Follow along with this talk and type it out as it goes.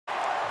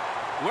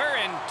We're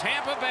in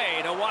Tampa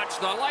Bay to watch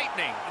the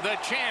Lightning, the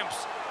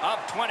champs of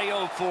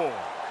 2004.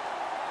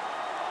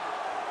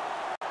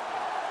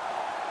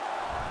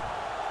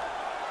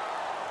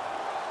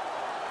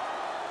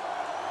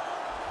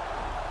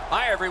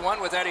 Hi, everyone,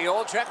 with Eddie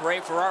Olczyk, Ray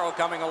Ferraro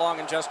coming along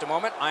in just a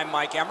moment. I'm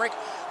Mike Emmerich.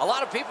 A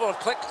lot of people have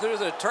clicked through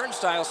the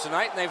turnstiles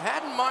tonight, and they've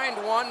had in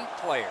mind one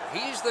player.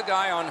 He's the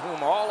guy on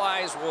whom all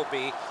eyes will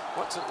be.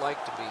 What's it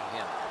like to be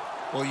him?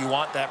 Well, you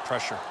want that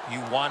pressure.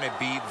 You want to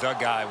be the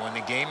guy. When the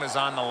game is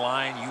on the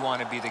line, you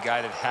want to be the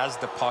guy that has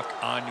the puck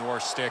on your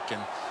stick,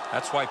 and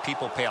that's why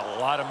people pay a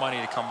lot of money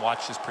to come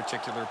watch this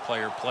particular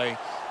player play,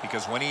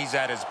 because when he's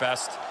at his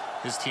best,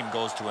 his team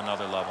goes to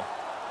another level.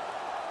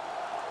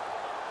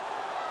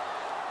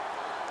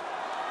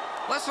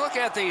 Let's look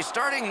at the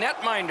starting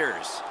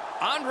netminders.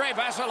 Andrei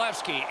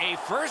Vasilevsky, a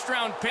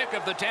first-round pick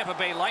of the Tampa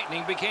Bay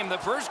Lightning, became the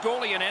first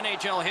goalie in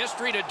NHL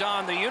history to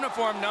don the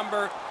uniform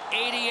number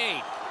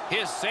 88.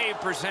 His save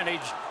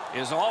percentage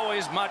is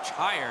always much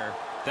higher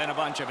than a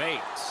bunch of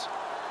 8s.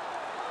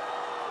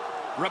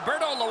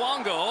 Roberto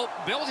Luongo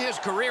built his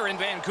career in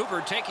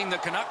Vancouver, taking the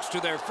Canucks to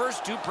their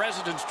first 2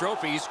 President's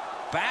Trophies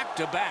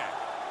back-to-back.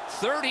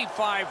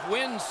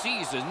 35-win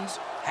seasons,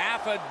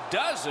 half a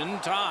dozen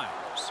times.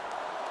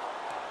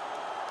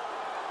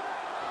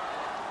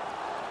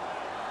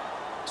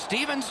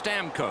 Steven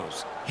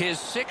Stamkos, his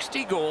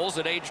 60 goals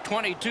at age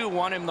 22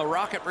 won him the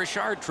Rocket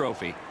Richard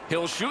Trophy.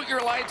 He'll shoot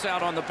your lights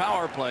out on the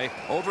power play.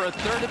 Over a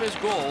third of his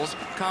goals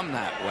come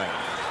that way.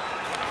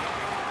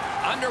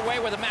 Underway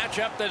with a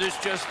matchup that is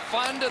just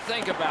fun to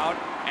think about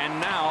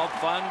and now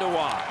fun to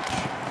watch.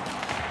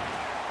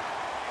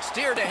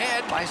 Steered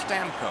ahead by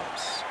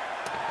Stamkos.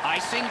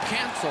 Icing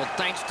canceled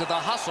thanks to the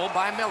hustle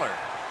by Miller.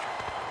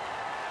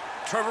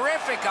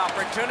 Terrific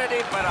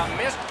opportunity, but a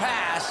missed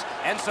pass,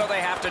 and so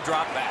they have to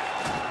drop back.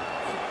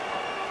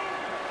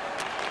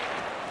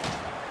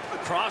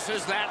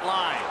 Crosses that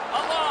line.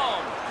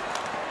 Alone.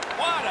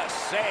 What a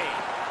save.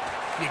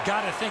 You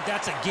got to think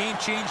that's a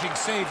game-changing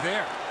save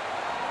there.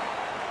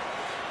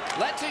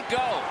 Lets it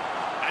go.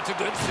 That's a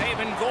good save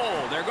and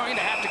goal. They're going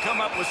to have to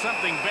come up with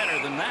something better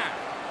than that.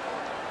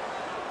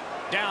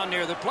 Down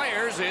near the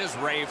players is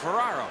Ray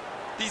Ferraro.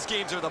 These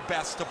games are the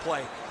best to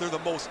play. They're the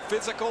most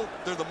physical,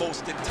 they're the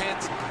most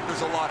intense,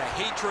 there's a lot of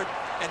hatred,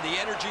 and the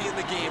energy in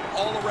the game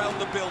all around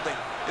the building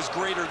is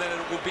greater than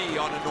it will be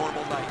on a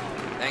normal night.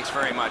 Thanks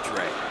very much,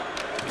 Ray.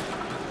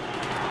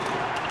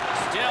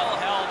 Still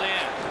held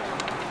in.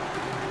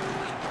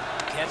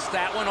 Gets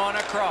that one on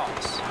a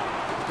cross.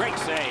 Great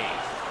save.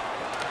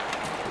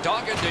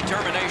 Dogged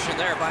determination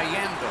there by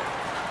Yanville.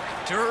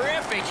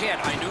 Terrific hit.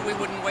 I knew we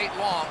wouldn't wait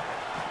long.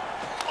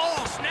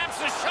 Oh, snaps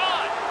the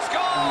shot.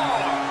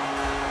 Score!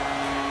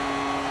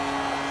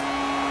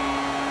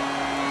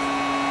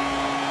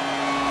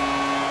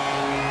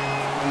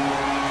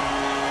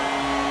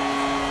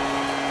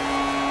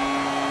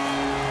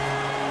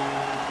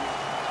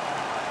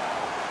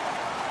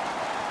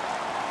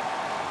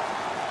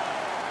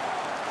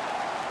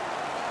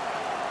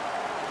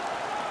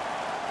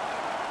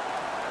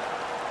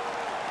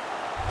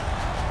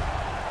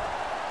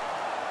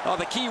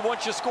 The key,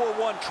 once you score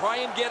one, try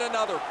and get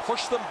another.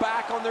 Push them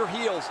back on their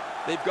heels.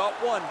 They've got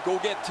one. Go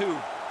get 2.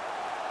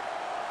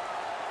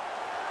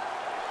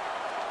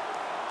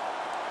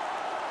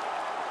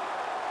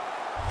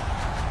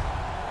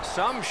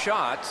 Some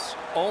shots,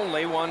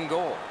 only 1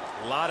 goal.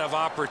 A lot of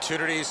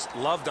opportunities.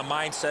 Love the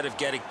mindset of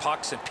getting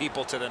pucks and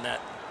people to the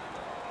net.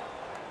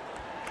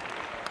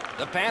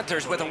 The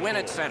Panthers with a win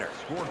at center.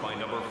 Scored by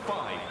number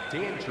 5,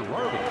 Dan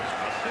Girardi.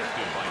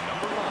 Assisted by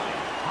number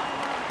 9.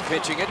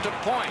 Pitching it to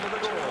point.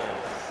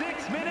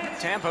 6 minutes.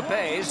 Tampa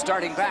Bay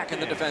starting back in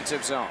the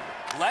defensive zone.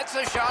 Lets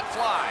a shot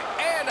fly.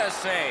 And a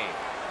save.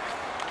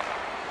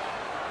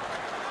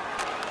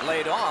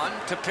 Laid on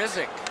to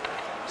Pizik.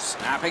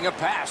 Snapping a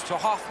pass to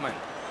Hoffman.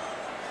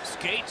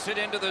 Skates it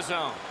into the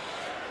zone.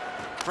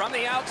 From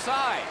the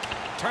outside.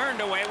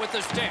 Turned away with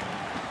the stick.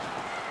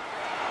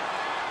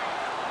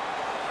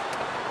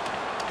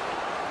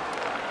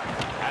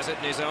 Has it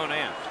in his own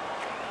end.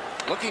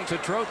 Looking to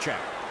Trocheck.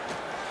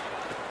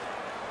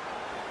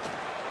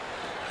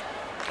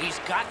 He's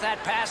got that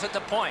pass at the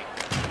point.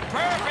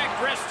 Perfect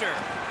wrister.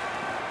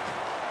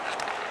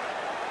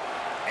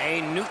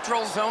 A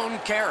neutral zone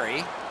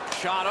carry.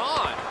 Shot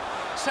on.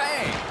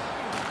 Save.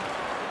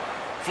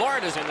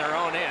 Florida's in their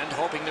own end,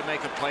 hoping to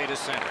make a play to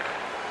center.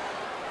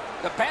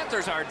 The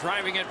Panthers are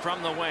driving it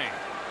from the wing.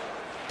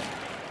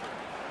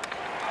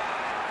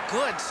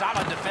 Good,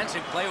 solid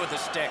defensive play with the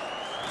stick.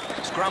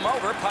 Scrum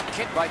over, puck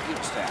kicked by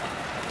Bukestad.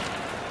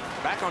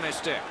 Back on his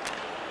stick.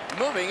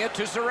 Moving it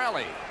to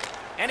Cirelli.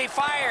 And he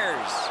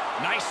fires.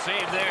 Nice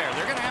save there.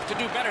 They're going to have to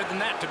do better than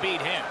that to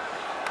beat him.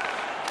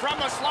 From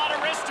the slot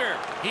of wrister.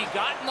 He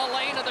got in the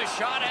lane of the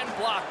shot and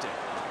blocked it.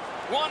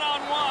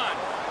 1-on-1.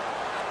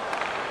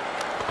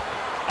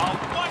 A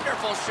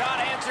wonderful shot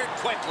answered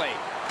quickly.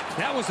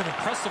 That was an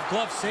impressive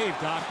glove save,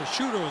 Doc. The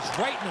shooter was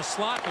right in the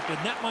slot, but the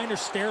netminder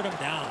stared him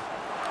down.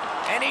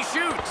 And he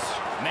shoots.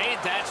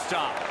 Made that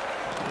stop.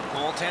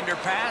 Goaltender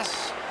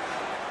pass.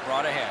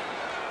 Brought ahead.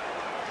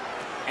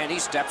 And he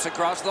steps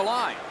across the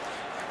line.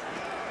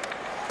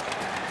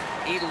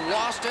 He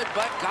lost it,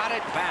 but got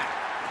it back.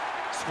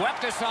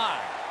 Swept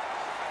aside.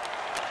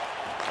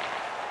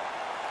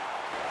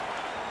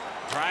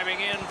 Driving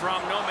in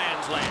from no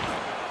man's land.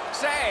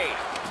 Save.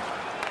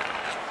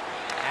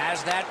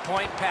 Has that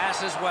point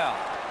pass as well.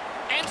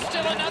 And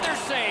still another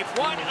save.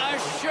 What a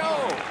show.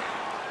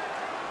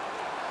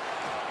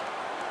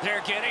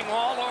 They're getting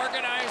all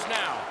organized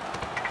now.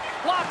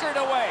 Blockered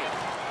away.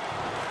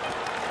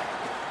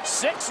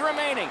 6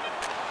 remaining.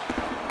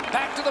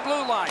 Back to the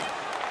blue line.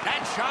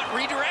 That shot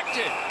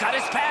redirected. Got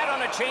his pad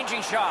on a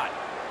changing shot.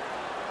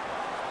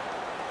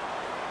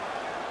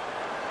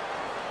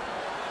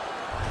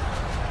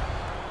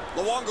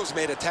 Luongo's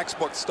made a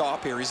textbook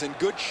stop here. He's in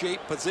good shape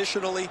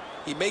positionally.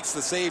 He makes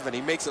the save, and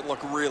he makes it look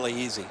really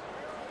easy.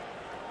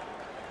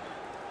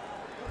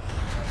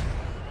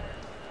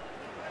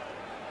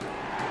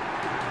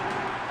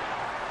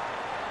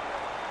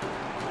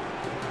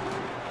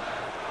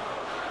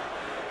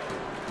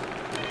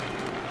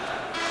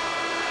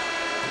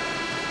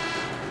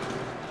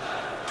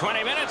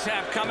 Minutes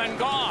have come and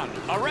gone.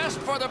 A rest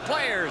for the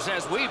players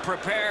as we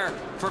prepare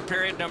for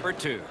period number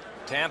 2.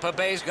 Tampa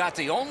Bay's got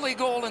the only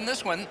goal in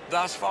this one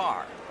thus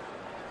far.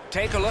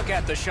 Take a look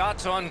at the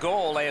shots on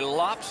goal. A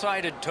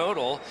lopsided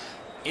total.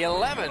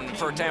 11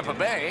 for Tampa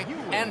Bay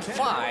and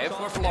 5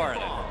 for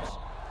Florida.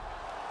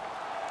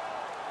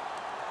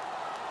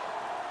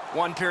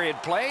 1 period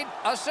played.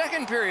 A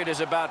second period is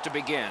about to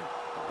begin.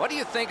 What do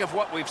you think of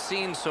what we've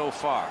seen so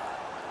far?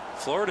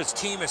 Florida's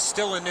team is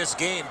still in this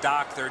game,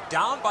 Doc. They're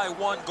down by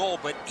 1 goal,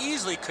 but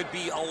easily could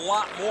be a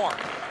lot more.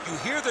 You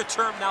hear the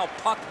term now,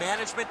 puck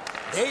management.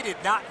 They did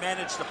not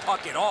manage the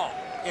puck at all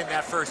in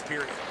that first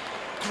period.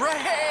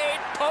 Great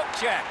poke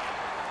check.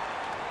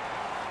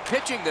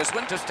 Pitching this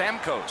one to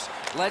Stamkos.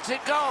 Lets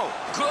it go.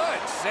 Good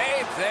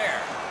save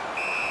there.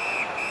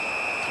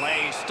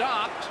 Play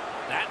stopped.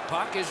 That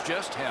puck is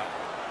just held.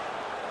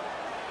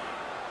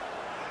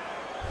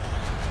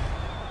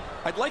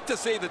 I'd like to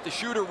say that the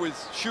shooter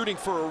was shooting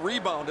for a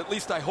rebound. At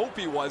least I hope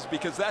he was,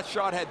 because that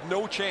shot had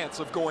no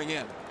chance of going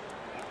in.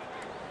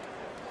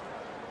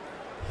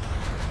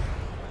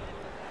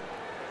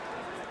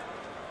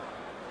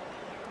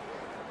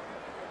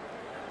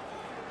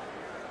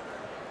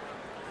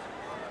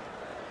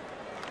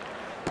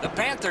 The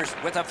Panthers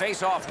with a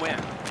face-off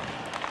win.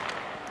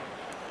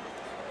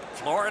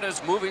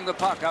 Florida's moving the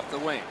puck up the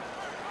wing.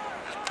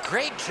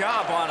 Great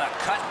job on a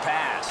cut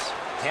pass.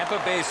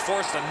 Tampa Bay's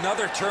forced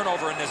another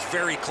turnover in this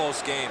very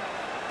close game.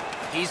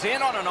 He's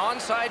in on an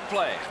onside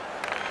play.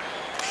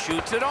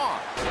 Shoots it on.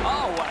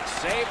 Oh, what a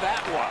save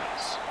that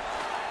was.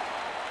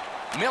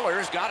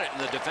 Miller's got it in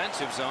the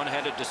defensive zone,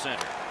 headed to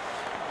center.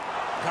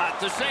 Got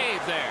the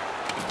save there.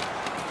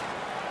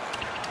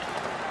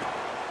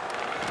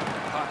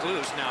 Puck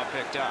loose, now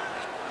picked up.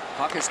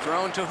 Puck is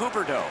thrown to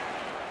Huberdeau.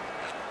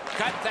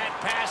 Cut that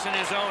pass in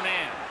his own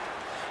end.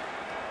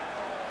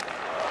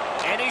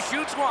 And he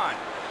shoots one.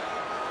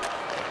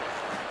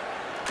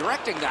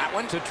 Directing that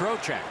one to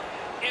Trocheck.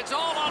 It's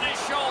all on his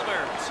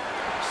shoulders.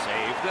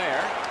 Save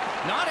there.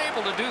 Not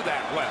able to do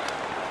that well.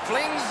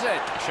 Flings it.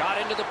 Shot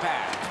into the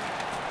pad.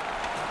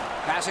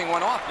 Passing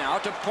one off now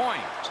to Point.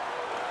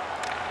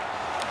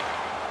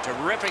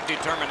 Terrific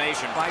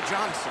determination by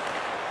Johnson.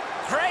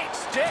 Great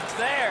stick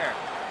there.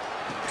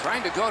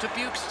 Trying to go to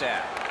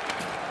Bukestad.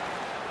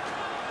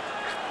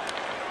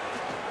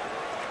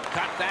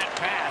 Cut that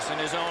pass in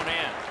his own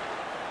end.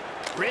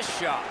 Wrist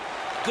shot.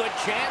 Good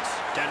chance.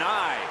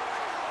 Denied.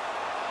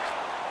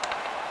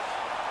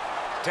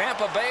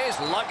 Tampa Bay's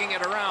lugging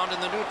it around in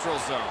the neutral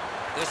zone.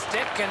 The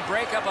stick can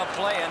break up a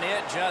play, and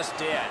it just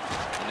did.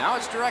 Now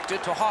it's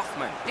directed to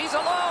Hoffman. He's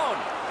alone.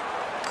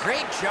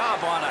 Great job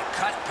on a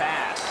cut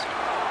pass.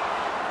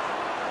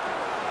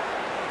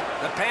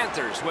 The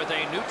Panthers with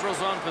a neutral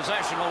zone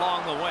possession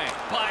along the wing.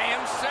 By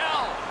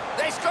himself.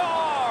 They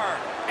score!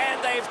 And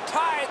they've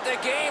tied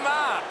the game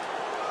up.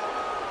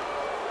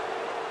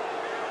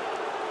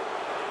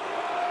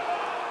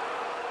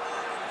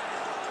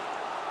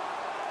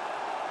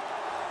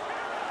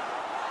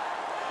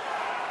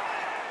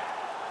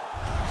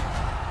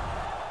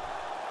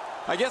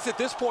 I guess at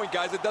this point,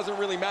 guys, it doesn't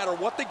really matter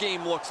what the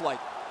game looks like.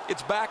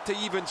 It's back to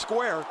even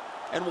square,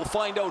 and we'll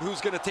find out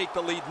who's going to take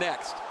the lead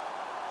next.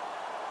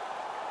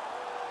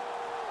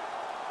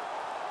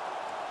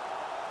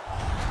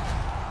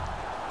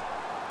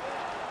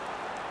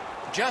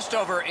 Just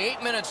over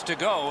 8 minutes to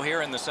go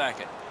here in the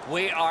second.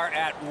 We are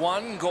at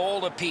 1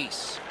 goal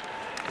apiece.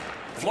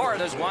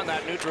 Florida's won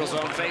that neutral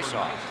zone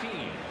faceoff.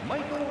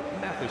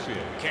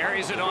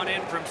 Carries it on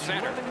in from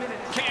center.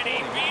 Can he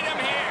beat him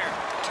here?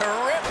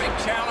 Terrific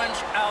challenge.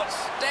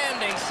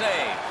 Outstanding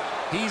save.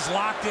 He's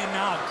locked in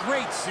now.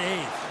 Great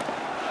save.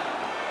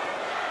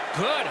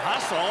 Good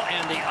hustle,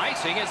 and the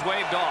icing is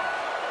waved off.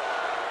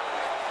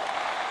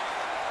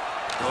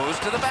 Goes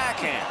to the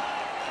backhand.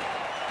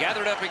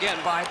 Gathered up again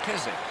by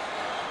Pizik.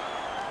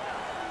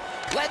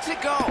 Lets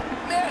it go.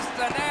 Missed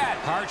the net.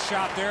 Hard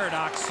shot there,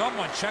 Doc.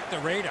 Someone check the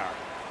radar.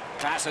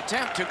 Pass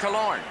attempt to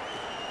Killorn.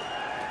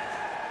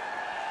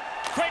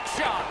 Quick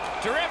shot.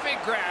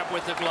 Terrific grab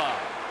with the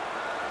glove.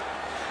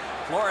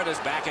 Florida's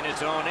back in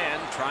its own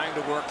end, trying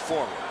to work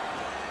forward.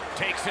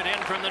 Takes it in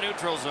from the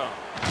neutral zone.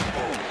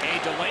 A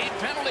delayed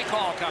penalty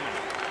call coming.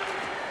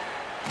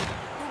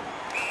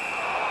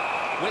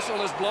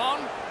 Whistle is blown.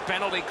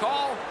 Penalty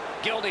call.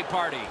 Guilty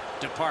party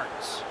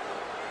departs.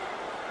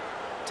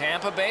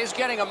 Tampa Bay's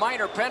getting a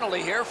minor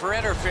penalty here for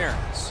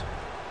interference.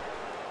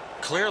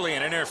 Clearly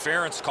an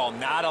interference call,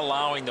 not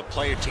allowing the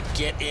player to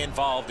get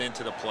involved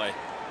into the play.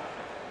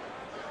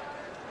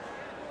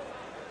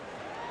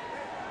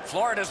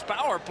 Florida's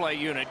power play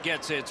unit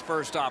gets its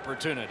first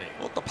opportunity.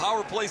 Well, the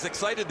power play's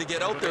excited to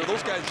get out there.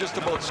 Those guys just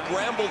about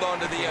scrambled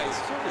onto the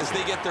ice as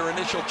they get their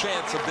initial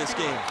chance of this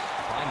game.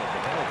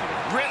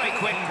 Really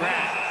quick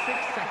grab.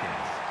 6 seconds.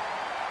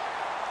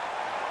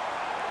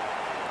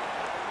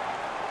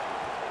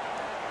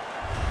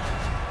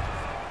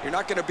 You're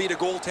not going to beat a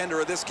goaltender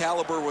of this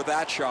caliber with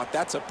that shot.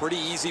 That's a pretty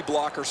easy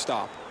blocker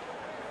stop.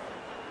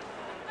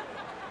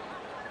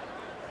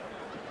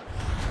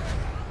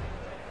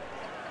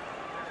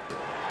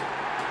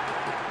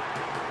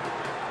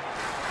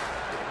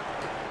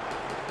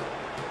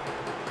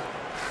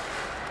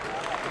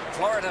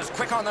 Florida's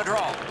quick on the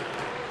draw.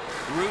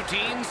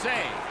 Routine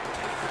save.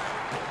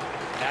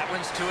 That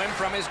one's to him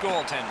from his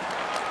goaltender.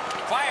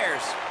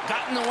 Fires.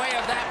 Got in the way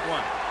of that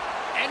one.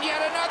 And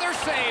yet another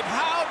save.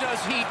 How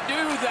does he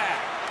do that?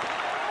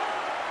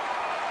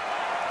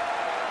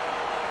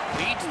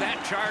 Leads that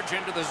charge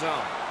into the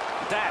zone.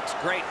 That's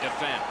great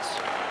defense.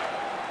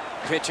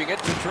 Pitching it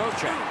to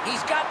Trocheck.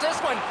 He's got this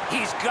one.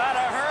 He's got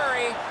to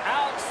hurry.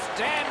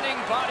 Outstanding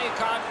body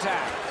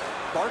contact.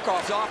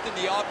 Barkov's often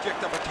the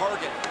object of a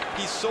target.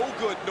 He's so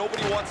good,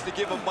 nobody wants to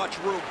give him much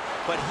room,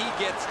 but he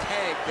gets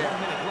tagged there.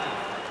 1 minute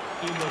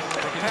left in the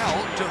second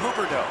Held to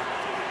period. Huberdeau.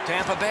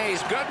 Tampa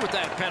Bay's good with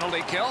that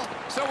penalty kill,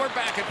 so we're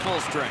back at full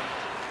strength.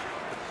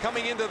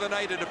 Coming into the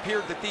night, it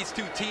appeared that these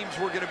two teams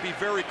were going to be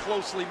very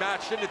closely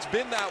matched, and it's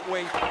been that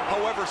way.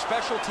 However,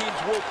 special teams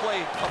will play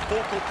a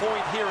focal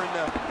point here in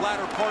the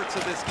latter parts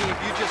of this game.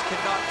 You just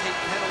cannot take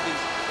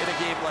penalties in a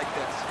game like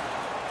this.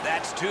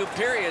 That's 2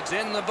 periods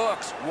in the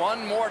books.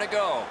 1 more to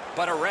go,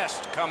 but a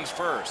rest comes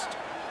first.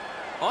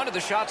 On to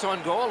the shots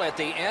on goal at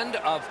the end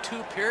of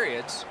 2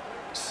 periods.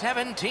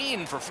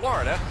 17 for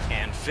Florida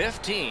and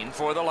 15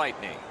 for the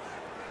Lightning.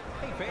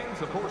 Hey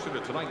fans, a portion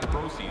of tonight's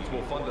proceeds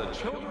will fund a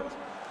children's...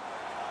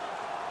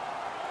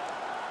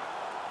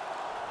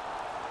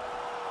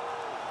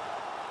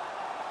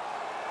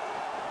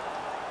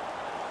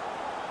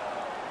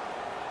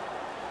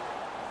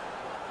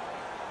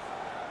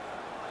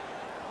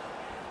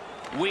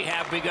 We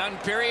have begun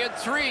period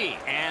 3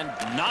 and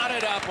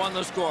knotted up on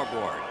the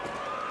scoreboard.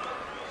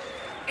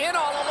 In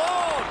all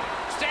alone.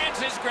 Stands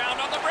his ground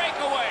on the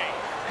breakaway.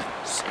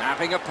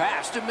 Snapping a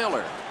pass to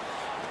Miller.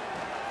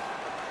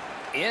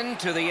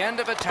 Into the end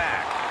of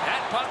attack.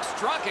 That puck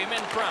struck him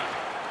in front.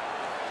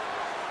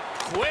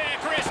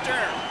 Quick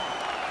wrister.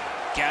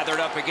 Gathered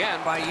up again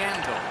by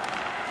Yandel.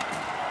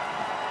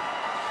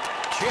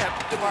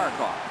 Chip to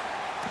Barkov.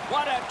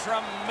 What a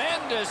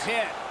tremendous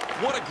hit.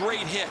 What a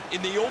great hit.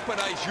 In the open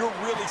ice, you're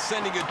really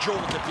sending a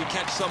jolt if you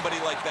catch somebody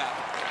like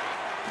that.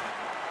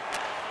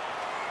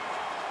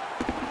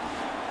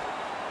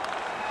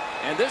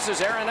 And this is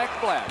Aaron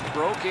Ekblad,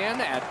 broke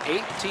in at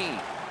 18.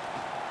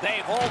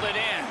 They hold it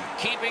in,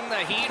 keeping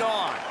the heat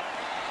on.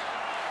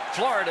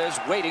 Florida's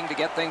waiting to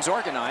get things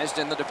organized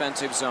in the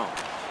defensive zone.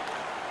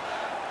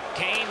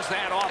 Gains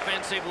that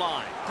offensive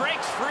line.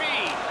 Breaks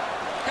free.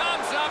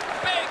 Comes up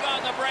big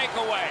on the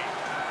breakaway.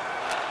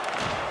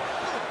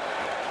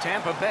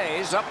 Tampa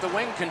Bay's up the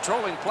wing,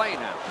 controlling play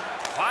now.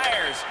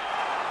 Fires.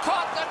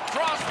 Caught the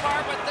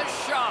crossbar with the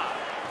shot.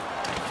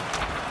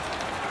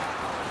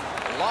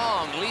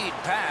 Long lead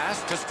pass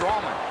to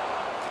Strawman.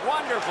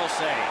 Wonderful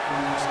save.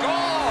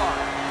 Score!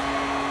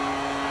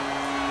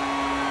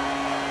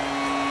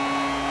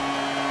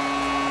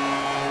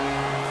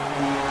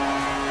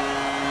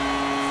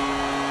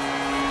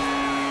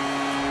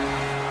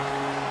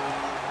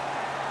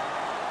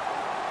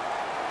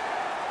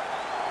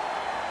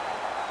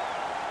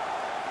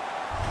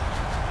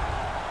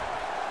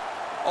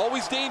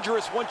 Always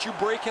dangerous once you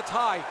break it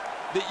high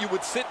that you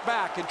would sit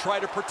back and try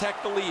to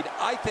protect the lead.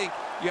 I think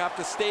you have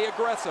to stay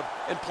aggressive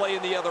and play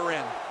in the other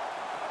end.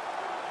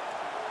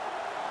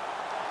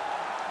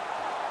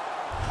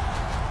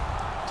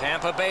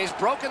 Tampa Bay's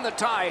broken the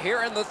tie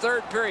here in the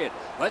 3rd period.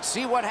 Let's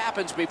see what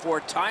happens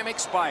before time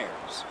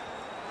expires.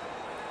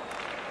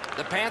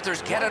 The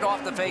Panthers get it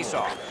off the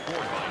faceoff. Scored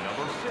by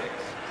number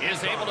 6.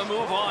 Is able to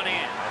move on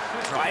in.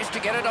 Tries to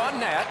get it on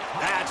net.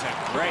 That's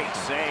a great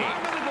save.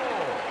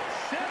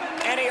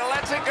 And he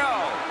lets it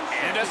go.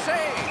 And a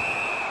save.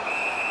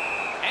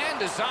 And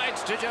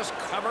decides to just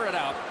cover it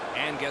up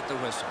and get the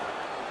whistle.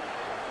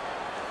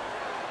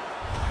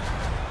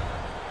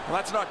 Well,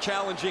 that's not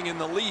challenging in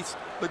the least.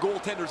 The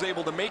goaltender's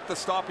able to make the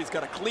stop. He's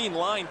got a clean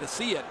line to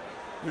see it.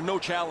 There's no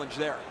challenge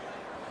there.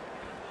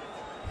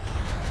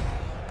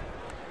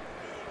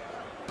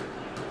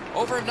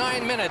 Over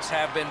 9 minutes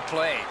have been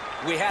played.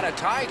 We had a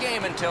tie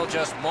game until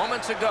just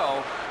moments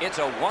ago. It's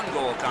a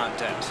one-goal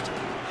contest.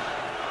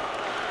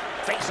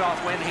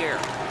 Face-off win here.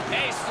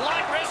 A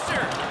slide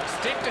wrister.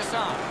 Stick to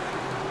some.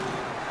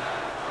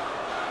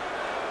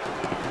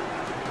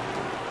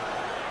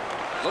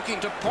 Looking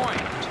to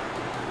point.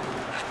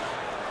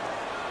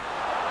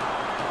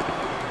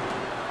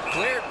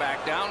 Cleared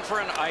back down for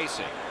an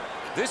icing.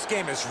 This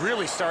game has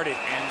really started.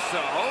 And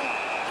so,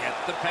 get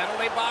the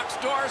penalty box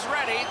doors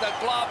ready. The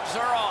gloves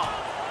are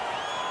off.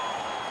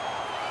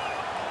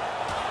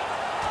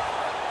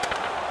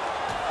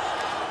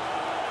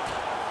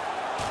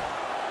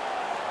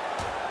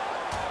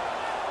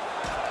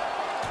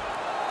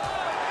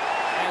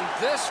 And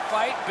this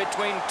fight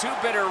between two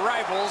bitter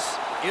rivals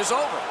is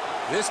over.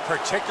 This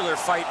particular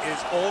fight is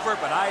over,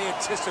 but I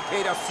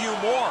anticipate a few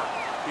more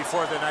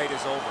before the night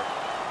is over.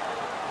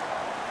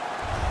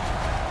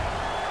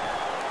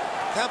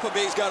 Tampa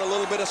Bay's got a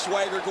little bit of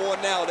swagger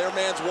going now. Their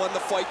man's won the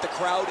fight. The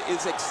crowd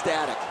is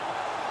ecstatic.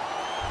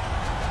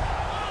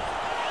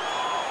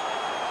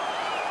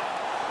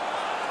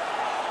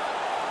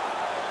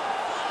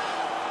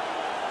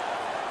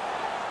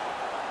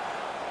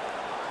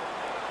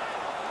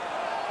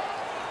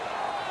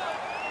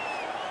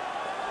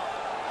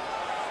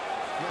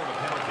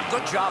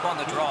 Good job on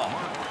the draw.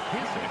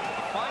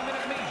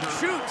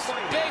 Shoots.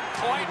 Big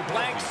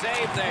point-blank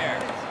save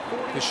there.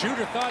 The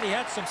shooter thought he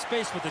had some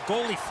space, but the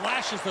goalie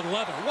flashes to the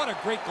level. What a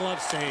great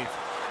glove save.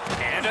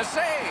 And a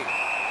save.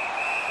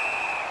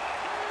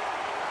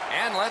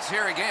 And let's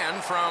hear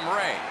again from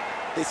Ray.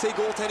 They say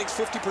goaltending's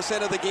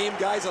 50% of the game,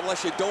 guys.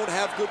 Unless you don't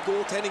have good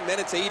goaltending, then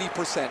it's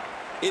 80%.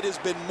 It has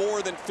been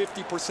more than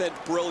 50%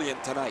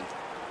 brilliant tonight.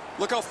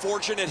 Look how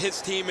fortunate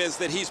his team is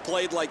that he's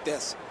played like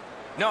this.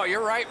 No,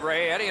 you're right,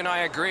 Ray. Eddie and I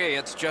agree.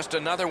 It's just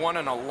another one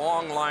in a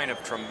long line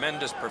of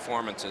tremendous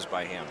performances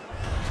by him.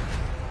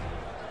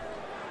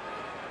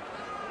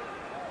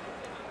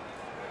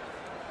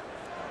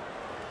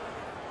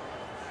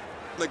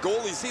 The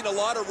goalie's seen a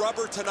lot of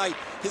rubber tonight.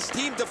 His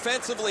team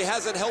defensively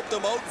hasn't helped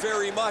him out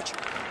very much,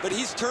 but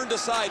he's turned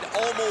aside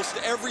almost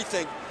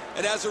everything,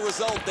 and as a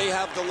result, they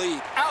have the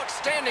lead.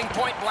 Outstanding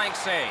point-blank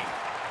save.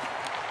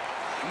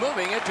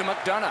 Moving it to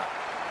McDonough.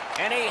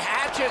 And he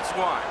hatchets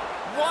one.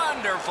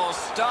 Wonderful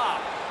stop.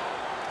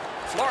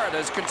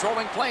 Florida's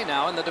controlling play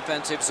now in the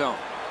defensive zone.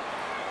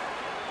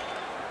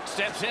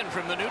 Steps in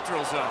from the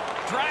neutral zone.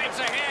 Drives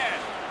ahead.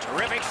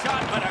 Terrific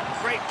shot, but a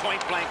great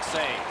point-blank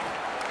save.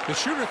 The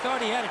shooter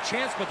thought he had a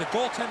chance, but the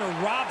goaltender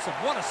robs him.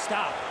 What a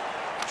stop.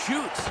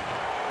 Shoots.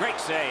 Great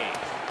save.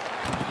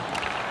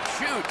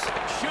 Shoots.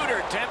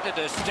 Shooter tempted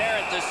to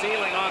stare at the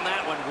ceiling on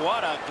that one.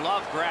 What a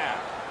glove grab.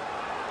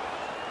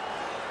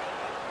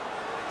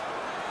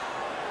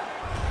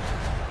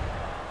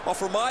 Well,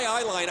 for my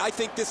eye line, I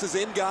think this is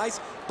in, guys,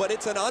 but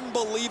it's an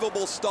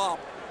unbelievable stop.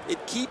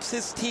 It keeps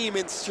his team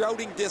in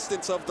shouting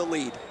distance of the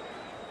lead.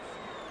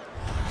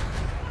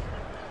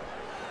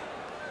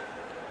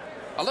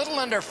 A little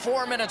under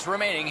 4 minutes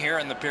remaining here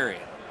in the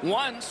period.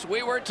 Once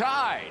we were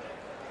tied.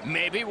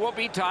 Maybe we'll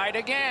be tied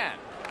again.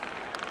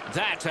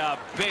 That's a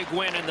big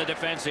win in the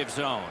defensive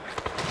zone.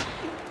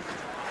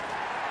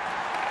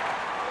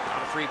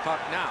 On a free puck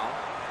now.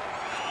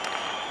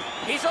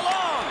 He's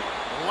alone.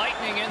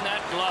 Lightning in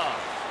that glove.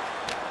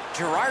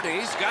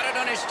 Girardi's got it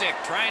on his stick,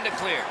 trying to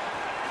clear.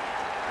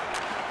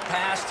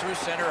 Pass through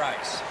center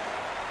ice.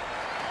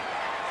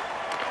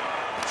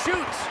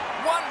 Shoots.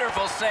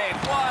 Wonderful save.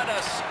 What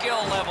a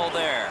skill level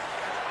there.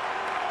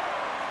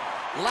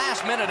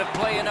 Last minute of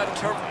play in a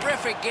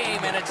terrific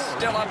game, and it's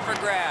still up for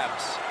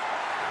grabs.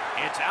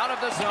 It's out of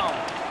the zone.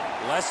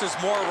 Less is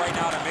more right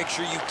now to make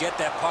sure you get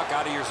that puck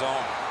out of your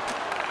zone.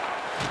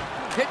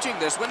 Pitching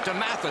this one to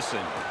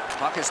Matheson.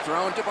 Puck is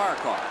thrown to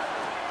Barkov.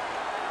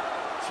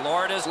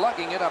 Florida's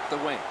lugging it up the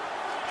wing.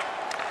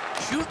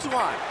 Shoots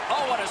one.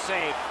 Oh, what a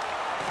save.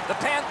 The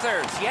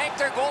Panthers yank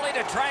their goalie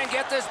to try and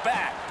get this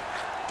back.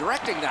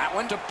 Directing that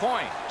one to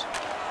point.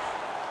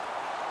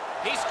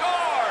 He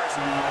scores!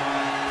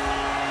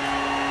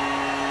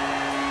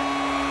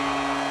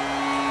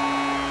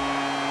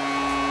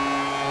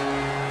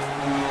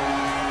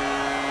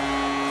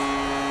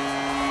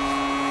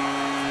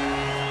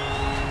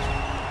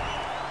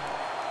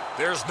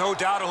 There's no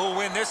doubt who'll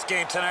win this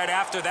game tonight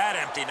after that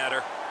empty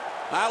netter.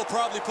 I'll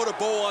probably put a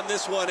bow on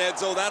this one,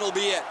 Edzo. That'll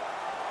be it.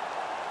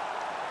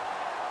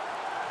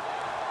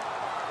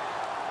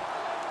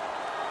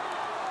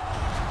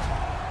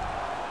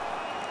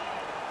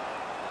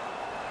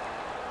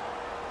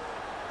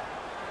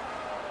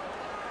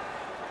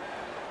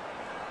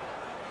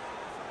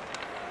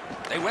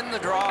 They win the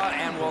draw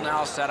and will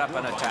now set up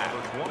an attack.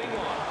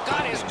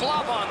 Got his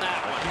glove on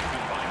that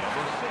one.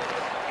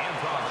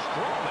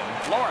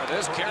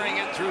 Florida's carrying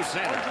it through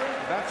center.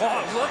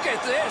 Oh, look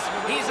at this.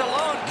 He's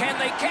alone. Can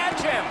they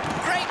catch him?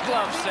 Great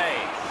glove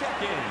save.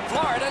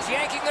 Florida's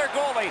yanking their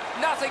goalie.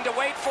 Nothing to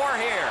wait for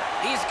here.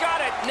 He's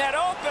got it. Net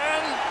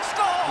open.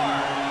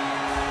 Score!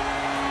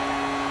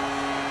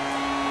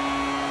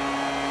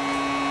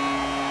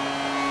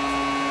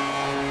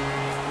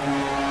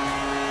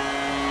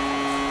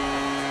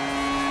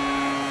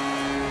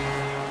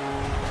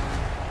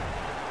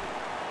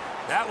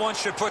 one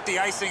should put the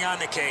icing on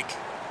the cake.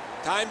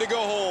 Time to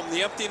go home.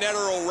 The empty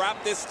netter will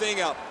wrap this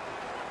thing up.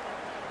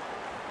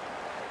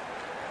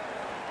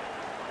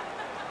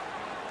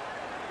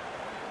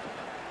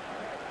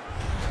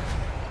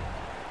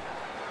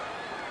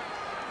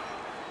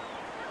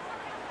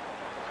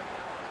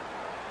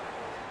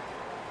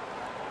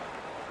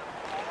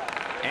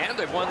 And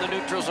they've won the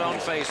neutral zone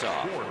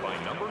faceoff. Scored by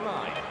number 9,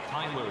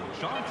 Tyler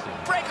Johnson.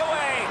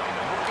 Breakaway!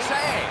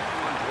 Save!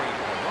 Andre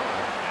Ferraro.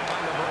 And by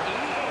number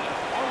 88,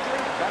 Andre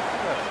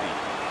Vasilevsky.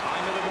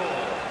 Time of the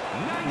goal,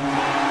 19.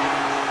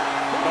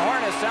 The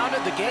horn has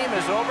sounded. The game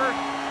is over.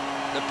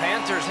 The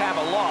Panthers have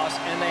a loss,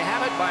 and they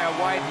have it by a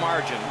wide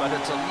margin, but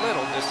it's a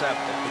little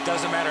deceptive. It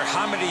doesn't matter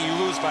how many you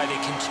lose by, they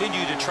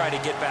continue to try to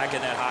get back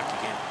in that hockey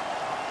game.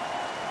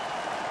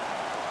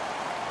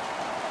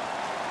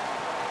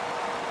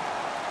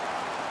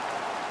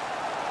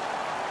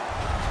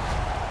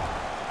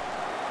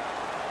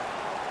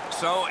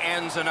 So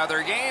ends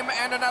another game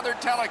and another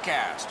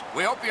telecast.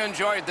 We hope you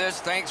enjoyed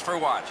this. Thanks for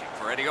watching.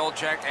 For Eddie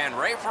Olczyk and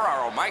Ray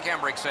Ferraro, Mike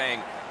Emmerich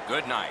saying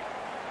good night.